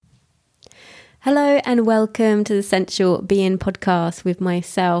Hello and welcome to the Sensual Being podcast with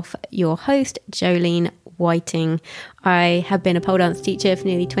myself, your host, Jolene Whiting. I have been a pole dance teacher for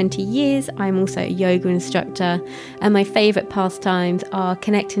nearly 20 years. I'm also a yoga instructor, and my favourite pastimes are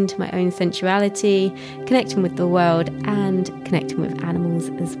connecting to my own sensuality, connecting with the world, and connecting with animals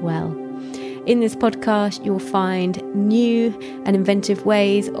as well. In this podcast, you'll find new and inventive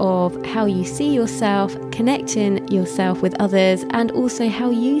ways of how you see yourself, connecting yourself with others, and also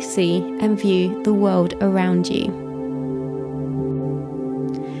how you see and view the world around you.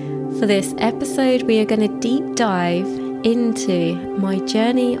 For this episode, we are going to deep dive into my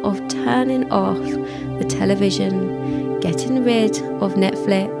journey of turning off the television, getting rid of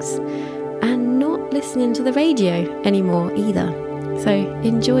Netflix, and not listening to the radio anymore either. So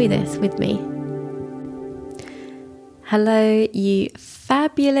enjoy this with me. Hello, you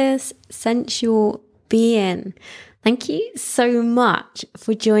fabulous sensual being. Thank you so much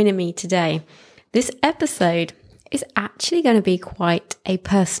for joining me today. This episode is actually going to be quite a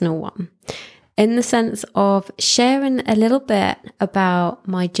personal one in the sense of sharing a little bit about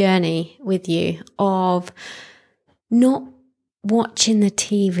my journey with you of not watching the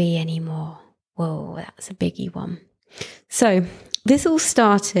TV anymore. Whoa, that's a biggie one. So this all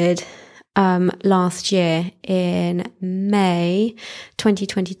started last year in May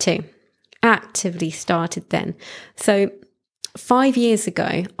 2022. Actively started then. So 5 years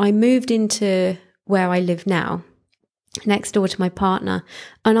ago, I moved into where I live now, next door to my partner,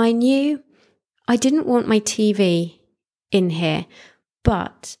 and I knew I didn't want my TV in here,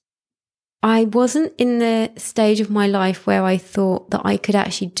 but I wasn't in the stage of my life where I thought that I could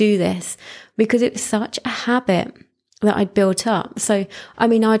actually do this because it was such a habit that I'd built up. So,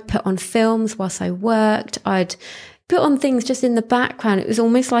 I'd put on films whilst I worked. I'd put on things just in the background. It was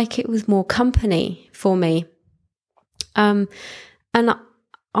almost like it was more company for me. And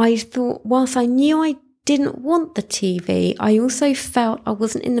I thought, whilst I knew I didn't want the TV, I also felt I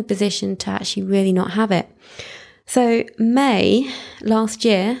wasn't in the position to actually really not have it. So May last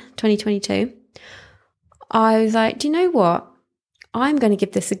year, 2022, I was like, do you know what? I'm going to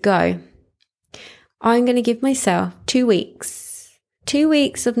give this a go. I'm going to give myself 2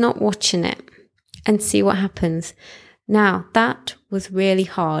 weeks of not watching it and see what happens. Now, that was really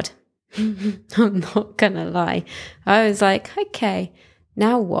hard. I'm not going to lie. I was like, okay,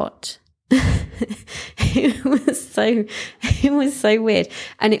 now what? It was so weird.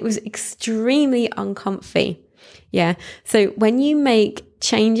 And it was extremely uncomfy. Yeah. So when you make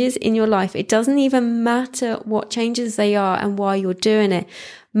changes in your life, it doesn't even matter what changes they are and why you're doing it.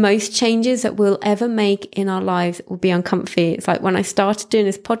 Most changes that we'll ever make in our lives will be uncomfy. It's like when I started doing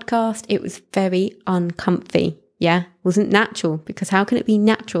this podcast, it was very uncomfy. Yeah. It wasn't natural, because how can it be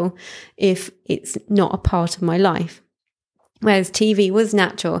natural if it's not a part of my life? Whereas TV was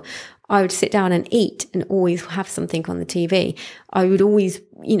natural. I would sit down and eat and always have something on the TV. I would always,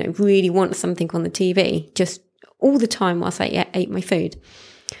 really want something on the TV, just all the time whilst I ate my food.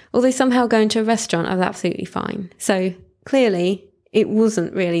 Although somehow going to a restaurant, I was absolutely fine. So clearly it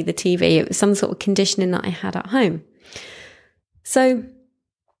wasn't really the TV. It was some sort of conditioning that I had at home. So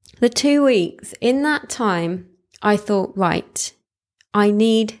the 2 weeks, in that time, I thought, right, I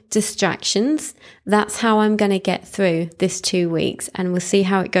need distractions. That's how I'm going to get through this 2 weeks, and we'll see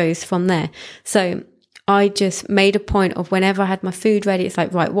how it goes from there. So I just made a point of whenever I had my food ready, it's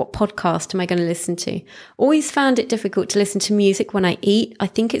like, right, what podcast am I going to listen to? Always found it difficult to listen to music when I eat. I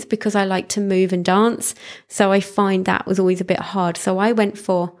think it's because I like to move and dance. So I find that was always a bit hard. So I went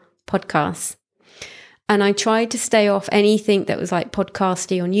for podcasts. And I tried to stay off anything that was like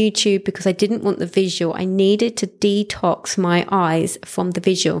podcasty on YouTube because I didn't want the visual. I needed to detox my eyes from the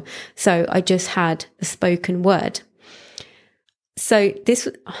visual. So I just had the spoken word. So this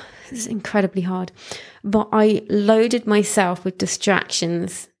is incredibly hard. But I loaded myself with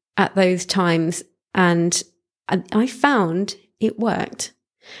distractions at those times, and I found it worked.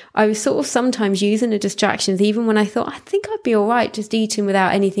 I was sort of sometimes using the distractions even when I thought, I think I'd be all right just eating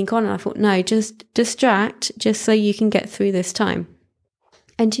without anything on. And I thought, no, just distract just so you can get through this time.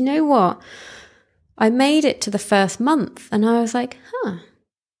 And you know what? I made it to the first month and I was like,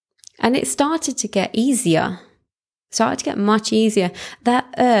 And it started to get easier. Started to get much easier.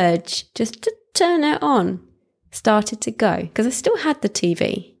 That urge just to turn it on started to go, because I still had the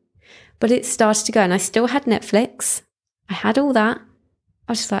TV, but it started to go, and I still had Netflix. I had all that.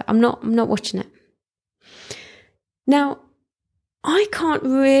 I was just like, I'm not watching it. Now, I can't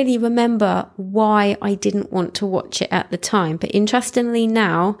really remember why I didn't want to watch it at the time, but interestingly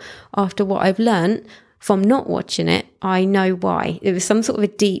now, after what I've learned from not watching it, I know why. There was some sort of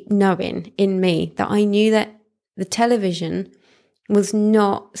a deep knowing in me that I knew that the television was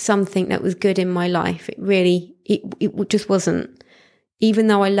not something that was good in my life. It just wasn't. Even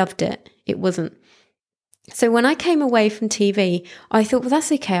though I loved it, it wasn't. So when I came away from TV, I thought, well,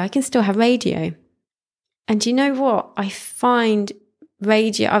 that's okay. I can still have radio. And you know what? I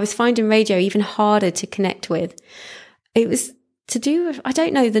was finding radio even harder to connect with. It was to do with, I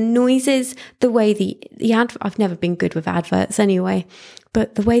don't know, the noises, the way the I've never been good with adverts anyway,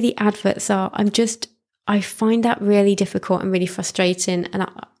 but the way the adverts are, I find that really difficult and really frustrating, and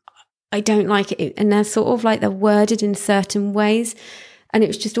I don't like it. And they're sort of like they're worded in certain ways, and it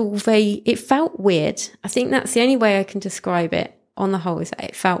was just all it felt weird. I think that's the only way I can describe it on the whole, is that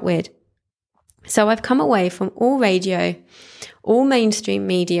it felt weird. So I've come away from all radio, all mainstream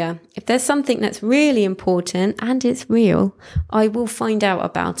media. If there's something that's really important and it's real, I will find out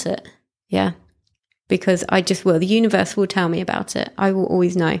about it. Yeah. Because I just will. The universe will tell me about it. I will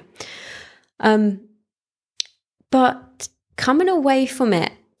always know. But coming away from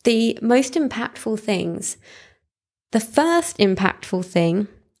it, the most impactful things, the first impactful thing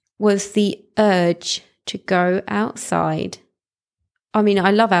was the urge to go outside. I mean, I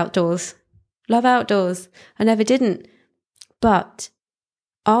love outdoors. I never didn't. But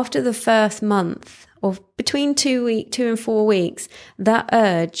after the first month, or between 2 and 4 weeks, that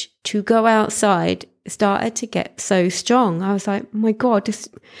urge to go outside started to get so strong. I was like, oh my God,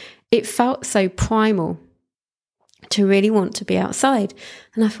 it felt so primal to really want to be outside.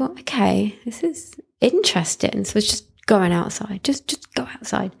 And I thought, okay, this is interesting. So it's just going outside, just go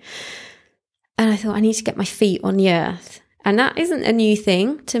outside. And I thought, I need to get my feet on the earth. And that isn't a new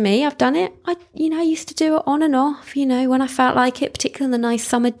thing to me. I've done it. I used to do it on and off, when I felt like it, particularly on a nice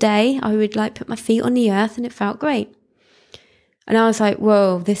summer day, I would put my feet on the earth and it felt great. And I was like,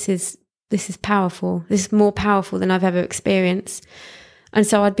 whoa, this is powerful. This is more powerful than I've ever experienced. And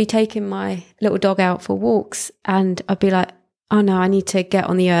so I'd be taking my little dog out for walks and I'd be like, oh no, I need to get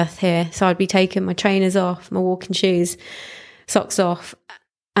on the earth here. So I'd be taking my trainers off, my walking shoes, socks off,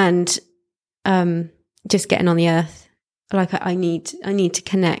 and just getting on the earth. Like I need to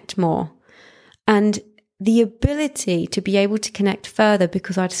connect more. And the ability to be able to connect further,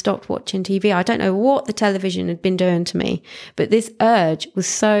 because I'd stopped watching TV. I don't know what the television had been doing to me, but this urge was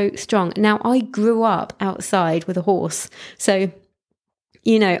so strong. Now, I grew up outside with a horse. So,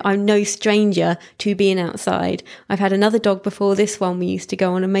 I'm no stranger to being outside. I've had another dog before this one. We used to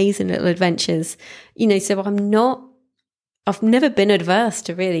go on amazing little adventures, so I've never been adverse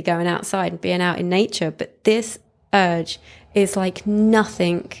to really going outside and being out in nature, but this urge is like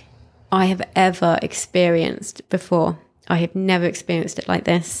nothing I have ever experienced before. I have never experienced it like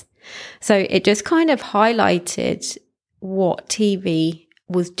this. So it just kind of highlighted what TV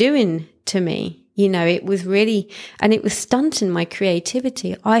was doing to me. It was really, and it was stunting my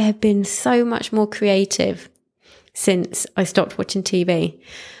creativity. I have been so much more creative since I stopped watching TV.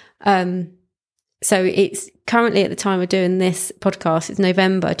 So it's currently, at the time of doing this podcast, it's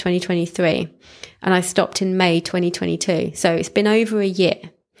November 2023, and I stopped in May 2022. So it's been over a year.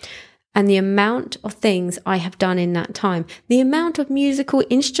 And the amount of things I have done in that time, the amount of musical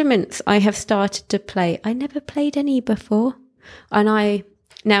instruments I have started to play, I never played any before. And I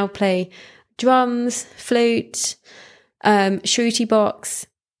now play drums, flute, shruti box.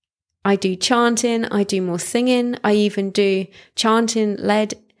 I do chanting, I do more singing. I even do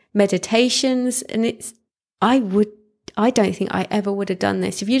chanting-led meditations, and I don't think I ever would have done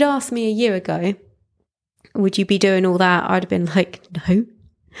this. If you'd asked me a year ago, would you be doing all that? I'd have been like, no.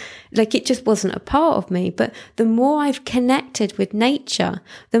 It just wasn't a part of me. But the more I've connected with nature,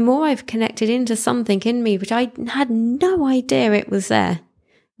 the more I've connected into something in me, which I had no idea it was there.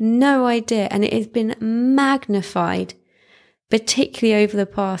 No idea. And it has been magnified, particularly over the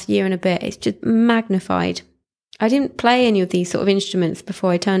past year and a bit. It's just magnified. I didn't play any of these sort of instruments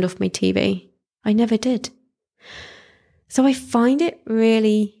before I turned off my TV. I never did. So I find it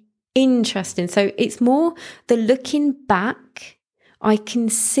really interesting. So it's more the looking back, I can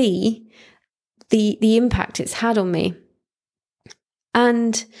see the impact it's had on me.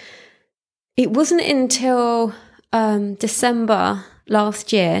 And it wasn't until December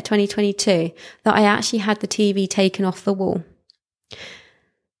last year, 2022, that I actually had the TV taken off the wall.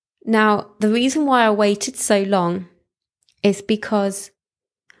 Now, the reason why I waited so long is because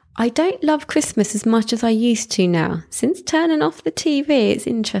I don't love Christmas as much as I used to now. Since turning off the TV, it's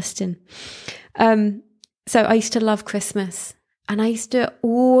interesting. So I used to love Christmas, and I used to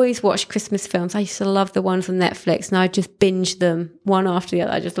always watch Christmas films. I used to love the ones on Netflix, and I just binge them one after the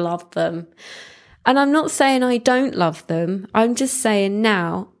other. I just loved them. And I'm not saying I don't love them. I'm just saying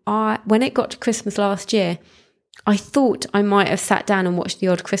now, when it got to Christmas last year, I thought I might have sat down and watched the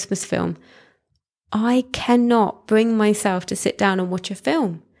odd Christmas film. I cannot bring myself to sit down and watch a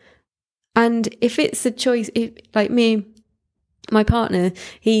film. And if it's a choice, like me, my partner,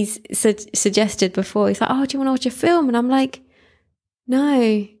 he's suggested before, he's like, oh, do you want to watch a film? And I'm like,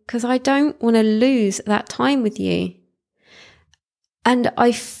 no, because I don't want to lose that time with you. And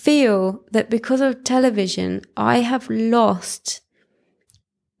I feel that because of television, I have lost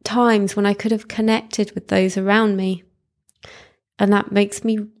times when I could have connected with those around me. And that makes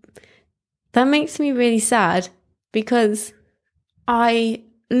me really sad, because I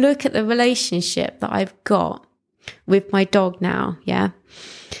look at the relationship that I've got with my dog now, yeah?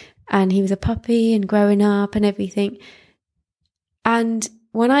 And he was a puppy and growing up and everything. And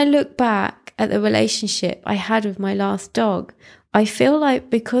when I look back at the relationship I had with my last dog, I feel like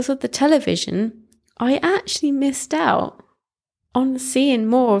because of the television, I actually missed out on seeing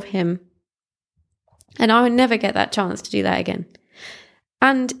more of him. And I would never get that chance to do that again.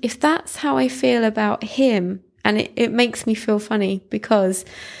 And if that's how I feel about him, and it makes me feel funny because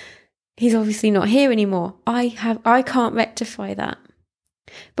he's obviously not here anymore, I can't rectify that.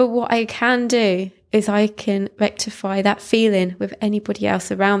 But what I can do is I can rectify that feeling with anybody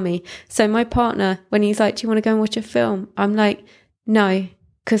else around me. So my partner, when he's like, do you want to go and watch a film? I'm like, no,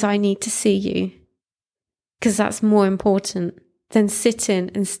 because I need to see you. Because that's more important than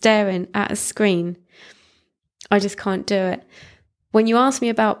sitting and staring at a screen. I just can't do it. When you ask me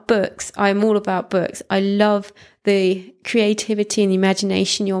about books, I'm all about books. I love the creativity and the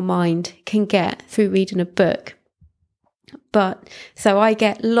imagination your mind can get through reading a book. But so I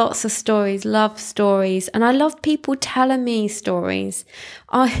get lots of stories, love stories, and I love people telling me stories.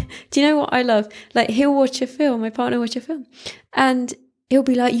 Do you know what I love? Like, he'll watch a film, my partner will watch a film, and he'll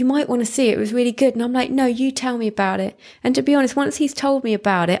be like, you might want to see it. It was really good. And I'm like, no, you tell me about it. And to be honest, once he's told me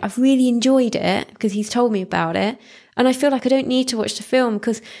about it, I've really enjoyed it because he's told me about it. And I feel like I don't need to watch the film,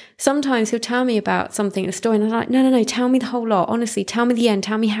 because sometimes he'll tell me about something, a story, and I'm like, no, tell me the whole lot. Honestly, tell me the end.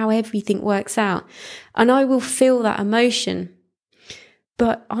 Tell me how everything works out. And I will feel that emotion.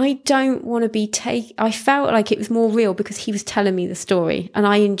 But I don't want to be I felt like it was more real because he was telling me the story and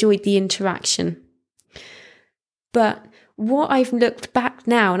I enjoyed the interaction. But what I've looked back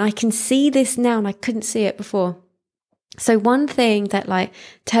now, and I can see this now and I couldn't see it before. So one thing that like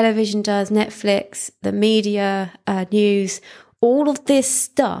television does, Netflix, the media, news, all of this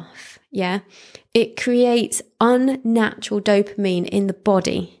stuff, yeah, it creates unnatural dopamine in the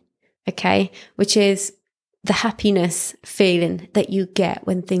body, okay, which is the happiness feeling that you get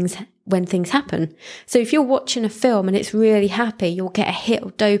when things happen. So if you're watching a film and it's really happy, you'll get a hit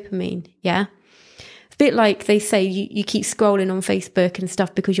of dopamine, yeah? A bit like they say you keep scrolling on Facebook and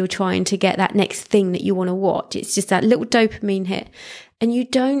stuff because you're trying to get that next thing that you want to watch. It's just that little dopamine hit. And you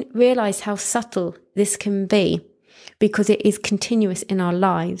don't realize how subtle this can be because it is continuous in our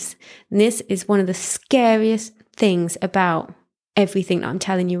lives. And this is one of the scariest things about everything that I'm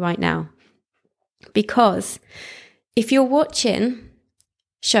telling you right now. Because if you're watching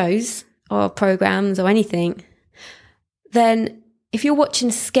shows or programs or anything, then if you're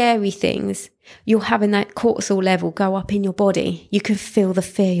watching scary things, you're having that cortisol level go up in your body. You can feel the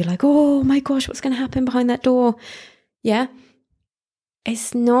fear. You're like, oh my gosh, what's going to happen behind that door? Yeah.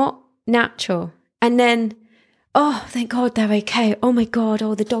 It's not natural. And then, oh, thank God they're okay. Oh my God,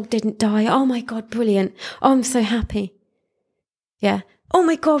 oh, the dog didn't die. Oh my God, brilliant. Oh, I'm so happy. Yeah. Oh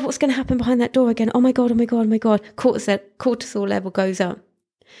my God, what's going to happen behind that door again? Oh my God, oh my God, oh my God. Cortisol level goes up.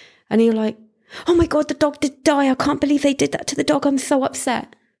 And you're like, oh my God, the dog did die. I can't believe they did that to the dog. I'm so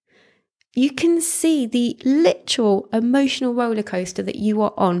upset. You can see the literal emotional roller coaster that you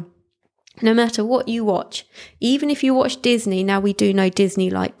are on, no matter what you watch. Even if you watch Disney, now we do know Disney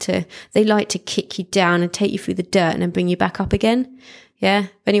they like to kick you down and take you through the dirt and then bring you back up again. Yeah.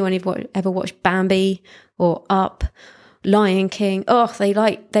 If anyone ever watched Bambi or Up, Lion King, they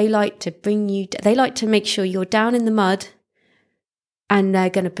like to bring you, they like to make sure you're down in the mud and they're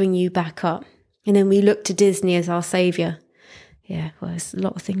going to bring you back up. And then we look to Disney as our savior. Yeah, well, there's a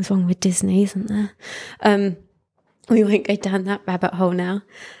lot of things wrong with Disney, isn't there? We won't go down that rabbit hole now.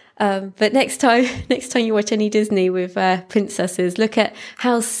 But next time you watch any Disney with princesses, look at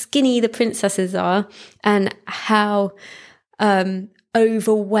how skinny the princesses are and how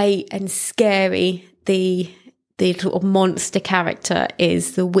overweight and scary the sort of monster character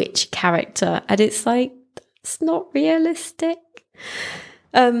is, the witch character. And it's like, it's not realistic.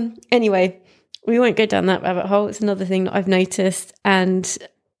 Anyway, we won't go down that rabbit hole. It's another thing that I've noticed. And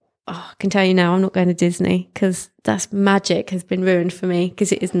I can tell you now, I'm not going to Disney because that's magic has been ruined for me,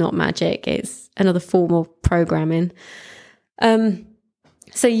 because it is not magic. It's another form of programming.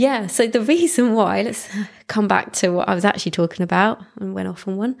 So the reason why, let's come back to what I was actually talking about and went off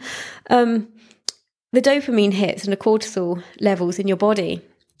on one. the dopamine hits and the cortisol levels in your body,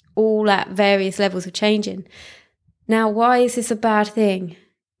 all at various levels of changing. Now, why is this a bad thing?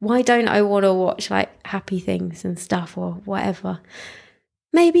 Why don't I want to watch like happy things and stuff or whatever?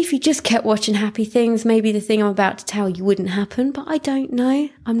 Maybe if you just kept watching happy things, maybe the thing I'm about to tell you wouldn't happen, but I don't know.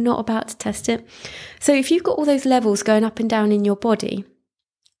 I'm not about to test it. So if you've got all those levels going up and down in your body,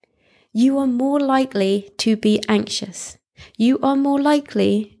 you are more likely to be anxious. You are more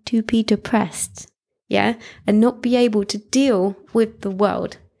likely to be depressed, and not be able to deal with the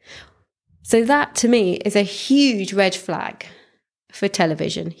world. So that to me is a huge red flag for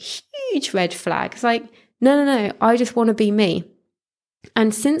television. Huge red flag. It's like, no, I just want to be me.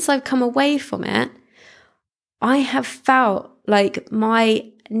 And since I've come away from it, I have felt like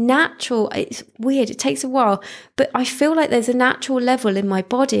my natural, it's weird, it takes a while, but I feel like there's a natural level in my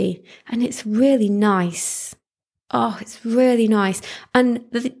body and it's really nice. Oh, it's really nice. And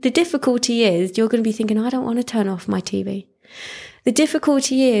the difficulty is you're going to be thinking, I don't want to turn off my TV. The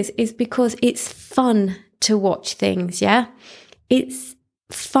difficulty is because it's fun to watch things, It's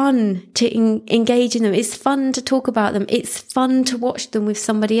fun to engage in them. It's fun to talk about them. It's fun to watch them with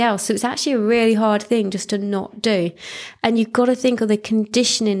somebody else. So it's actually a really hard thing just to not do. And you've got to think of the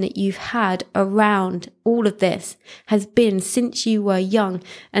conditioning that you've had around all of this has been since you were young.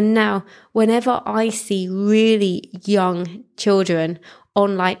 And now whenever I see really young children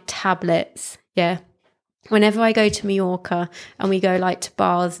on like tablets, whenever I go to Mallorca and we go like to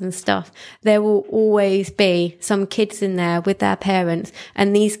bars and stuff, there will always be some kids in there with their parents.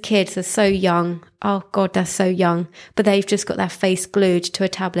 And these kids are so young. Oh God, they're so young. But they've just got their face glued to a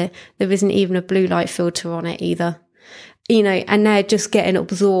tablet. There isn't even a blue light filter on it either. And they're just getting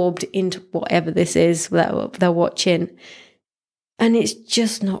absorbed into whatever this is that they're watching. And it's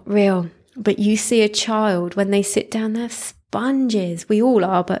just not real. But you see a child when they sit down there, sponges. We all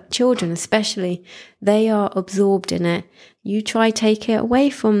are, but children especially, they are absorbed in it. You try take it away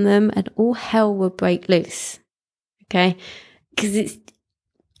from them and all hell will break loose. Okay? Because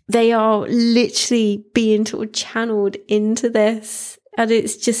they are literally being sort of channeled into this. And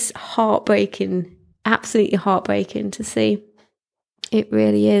it's just heartbreaking, absolutely heartbreaking to see. It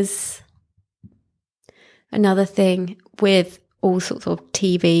really is. Another thing with all sorts of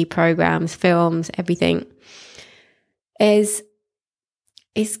TV programs, films, everything, is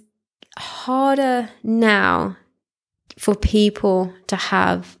it's harder now for people to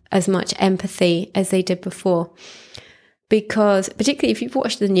have as much empathy as they did before. Because particularly if you've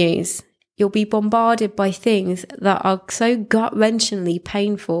watched the news, you'll be bombarded by things that are so gut-wrenchingly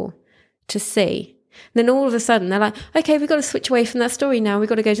painful to see. Then all of a sudden they're like, okay, we've got to switch away from that story now. We've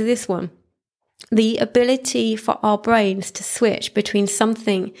got to go to this one. The ability for our brains to switch between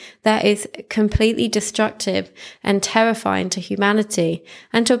something that is completely destructive and terrifying to humanity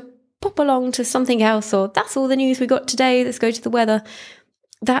and to pop along to something else, or that's all the news we got today, let's go to the weather.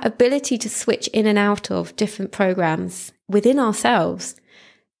 That ability to switch in and out of different programs within ourselves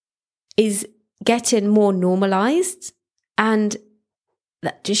is getting more normalized, and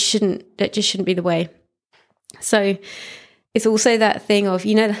that just shouldn't be the way. So it's also that thing of,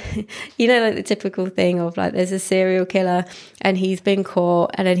 like the typical thing of like, there's a serial killer and he's been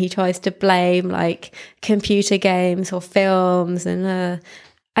caught and then he tries to blame like computer games or films and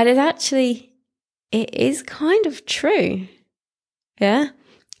it is kind of true. Yeah,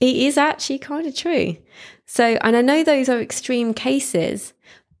 it is actually kind of true. So, and I know those are extreme cases,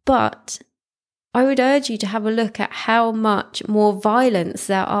 but I would urge you to have a look at how much more violence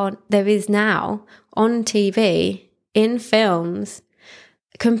there is now on TV, in films,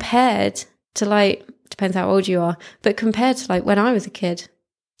 compared to like, depends how old you are, but compared to like when I was a kid.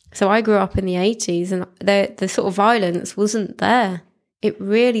 So I grew up in the 80s and the sort of violence wasn't there. It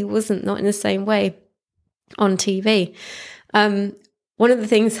really wasn't, not in the same way on TV. One of the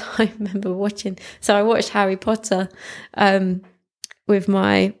things I remember watching, so I watched Harry Potter with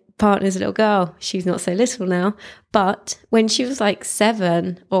my partner's little girl. She's not so little now, but when she was like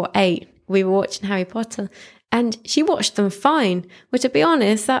 7 or 8, we were watching Harry Potter. And she watched them fine. But to be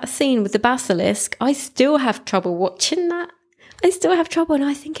honest, that scene with the basilisk, I still have trouble watching that. I still have trouble. And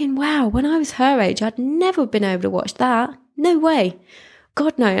I'm thinking, wow, when I was her age, I'd never been able to watch that. No way.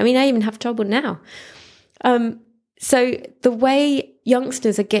 God, no. I mean, I even have trouble now. So the way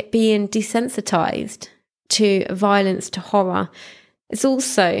youngsters are being desensitized to violence, to horror, it's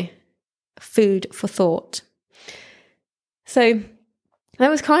also food for thought. So that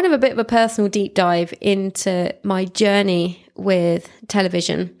was kind of a bit of a personal deep dive into my journey with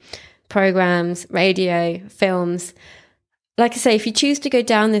television, programs, radio, films. like I say, if you choose to go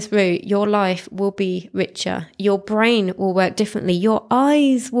down this route, your life will be richer. Your brain will work differently. Your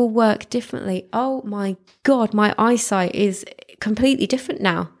eyes will work differently. Oh my God, my eyesight is completely different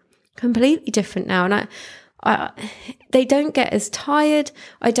now. Completely different now. And they don't get as tired.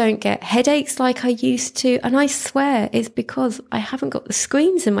 I don't get headaches like I used to. And I swear it's because I haven't got the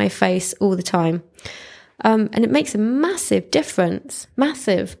screens in my face all the time. And it makes a massive difference.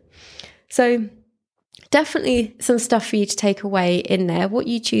 Massive. So definitely some stuff for you to take away in there. What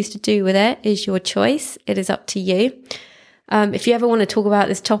you choose to do with it is your choice. It is up to you. If you ever want to talk about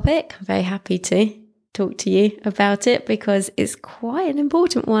this topic, I'm very happy to talk to you about it because it's quite an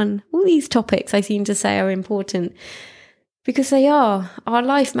important one. All these topics I seem to say are important because they are. Our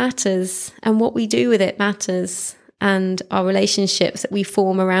life matters and what we do with it matters, and our relationships that we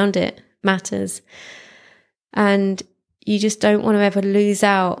form around it matters. And you just don't want to ever lose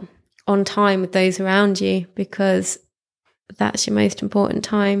out on time with those around you because that's your most important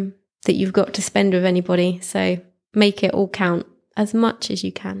time that you've got to spend with anybody. So make it all count as much as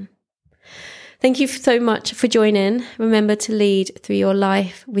you can. Thank you so much for joining. Remember to lead through your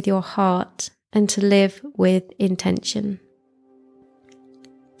life with your heart and to live with intention.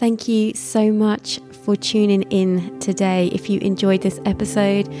 Thank you so much for tuning in today. If you enjoyed this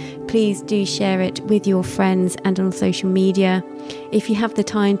episode, please do share it with your friends and on social media. If you have the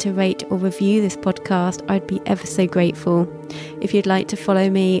time to rate or review this podcast, I'd be ever so grateful. If you'd like to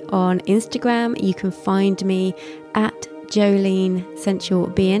follow me on Instagram, you can find me at Jolene Sensual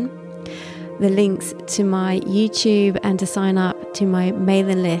Being. The links to my YouTube and to sign up to my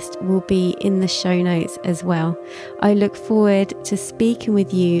mailing list will be in the show notes as well. I look forward to speaking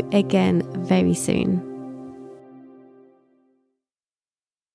with you again very soon.